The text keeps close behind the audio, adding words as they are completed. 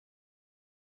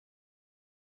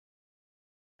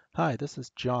Hi, this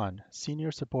is John,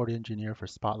 Senior Support Engineer for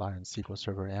Spotlight and SQL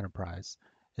Server Enterprise.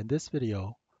 In this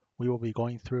video, we will be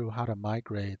going through how to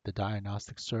migrate the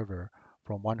Diagnostic Server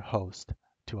from one host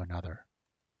to another.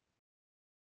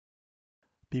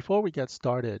 Before we get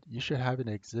started, you should have an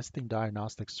existing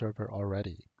Diagnostic Server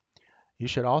already. You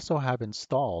should also have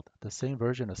installed the same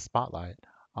version of Spotlight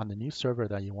on the new server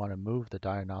that you want to move the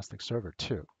Diagnostic Server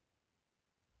to.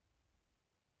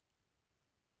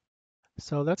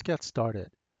 So let's get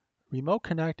started. Remote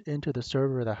connect into the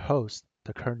server that hosts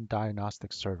the current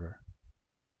Diagnostic Server.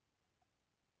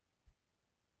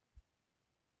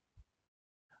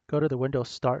 Go to the Windows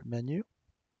Start menu,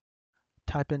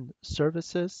 type in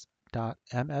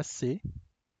services.msc,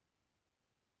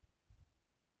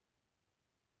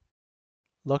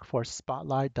 look for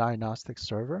Spotlight Diagnostic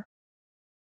Server,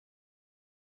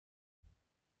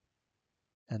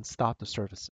 and stop the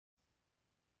services.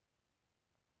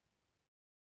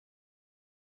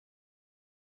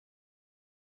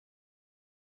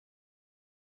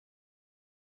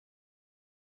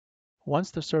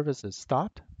 Once the service is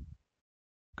stopped,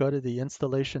 go to the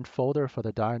installation folder for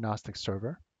the Diagnostic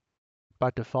Server.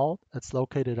 By default, it's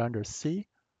located under C,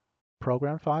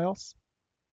 Program Files,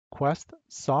 Quest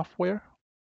Software,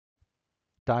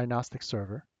 Diagnostic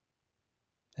Server,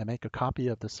 and make a copy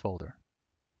of this folder.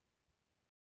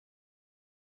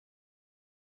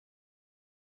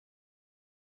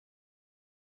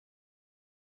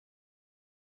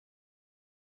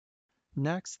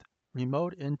 Next,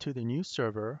 remote into the new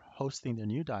server hosting the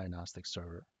new Diagnostic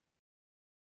Server,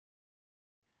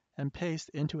 and paste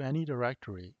into any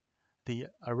directory the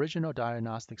original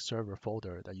Diagnostic Server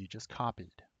folder that you just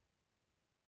copied.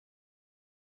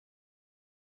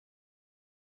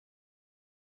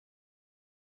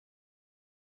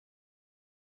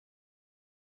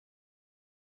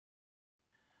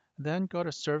 Then go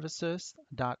to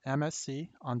services.msc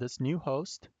on this new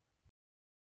host.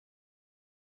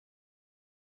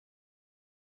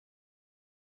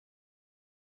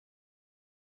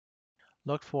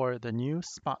 Look for the new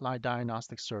Spotlight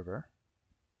Diagnostic Server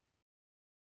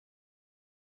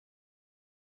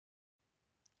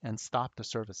and stop the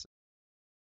services.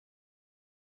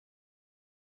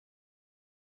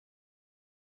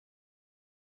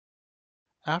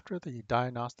 After the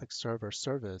Diagnostic Server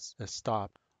service is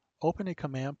stopped, open a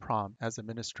command prompt as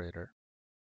administrator.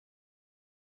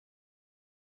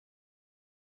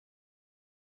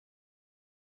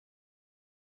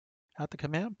 At the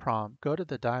command prompt, go to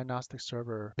the Diagnostic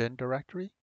Server bin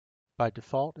directory. By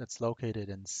default, it's located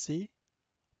in C,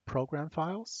 Program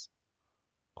Files,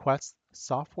 Quest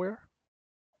Software,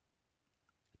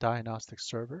 Diagnostic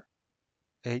Server,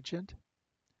 Agent,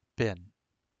 Bin.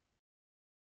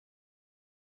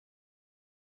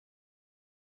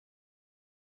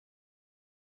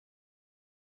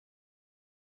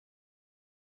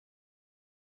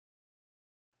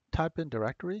 Type in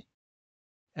directory,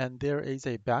 and there is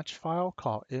a batch file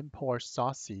called import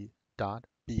SoSSE.bat.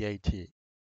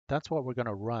 That's what we're going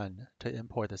to run to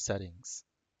import the settings.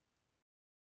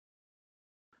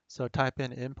 So type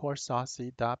in import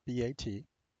SoSSE.bat,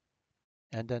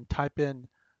 and then type in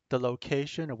the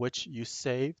location at which you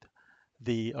saved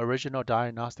the original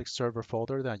Diagnostic Server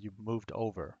folder that you moved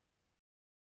over.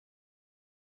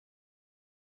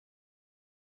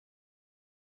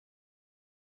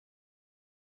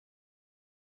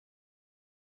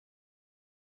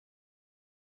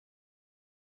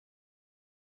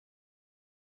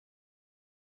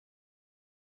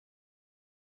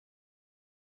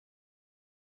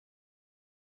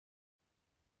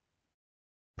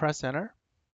 Press enter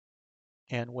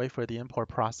and wait for the import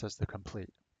process to complete.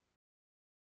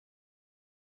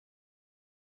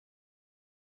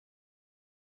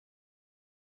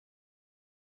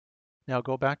 Now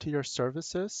go back to your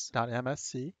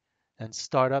services.msc and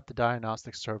start up the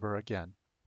Diagnostic Server again.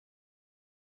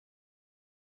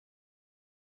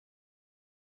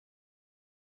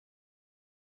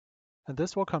 And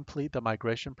this will complete the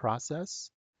migration process.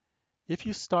 If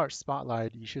you start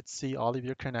Spotlight, you should see all of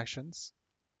your connections,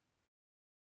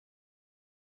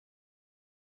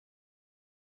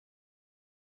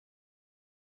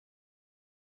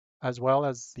 as well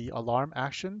as the alarm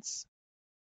actions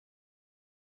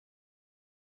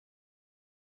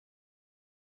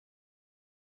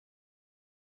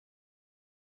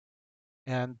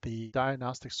and the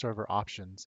Diagnostic Server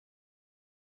options.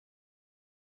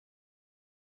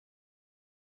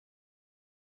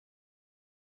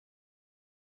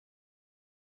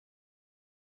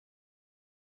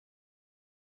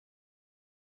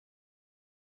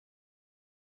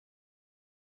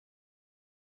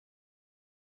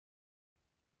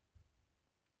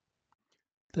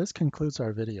 This concludes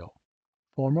our video.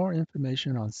 For more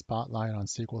information on Spotlight on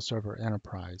SQL Server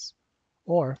Enterprise,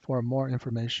 or for more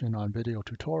information on video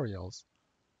tutorials,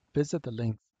 visit the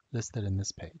links listed in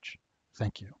this page.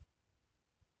 Thank you.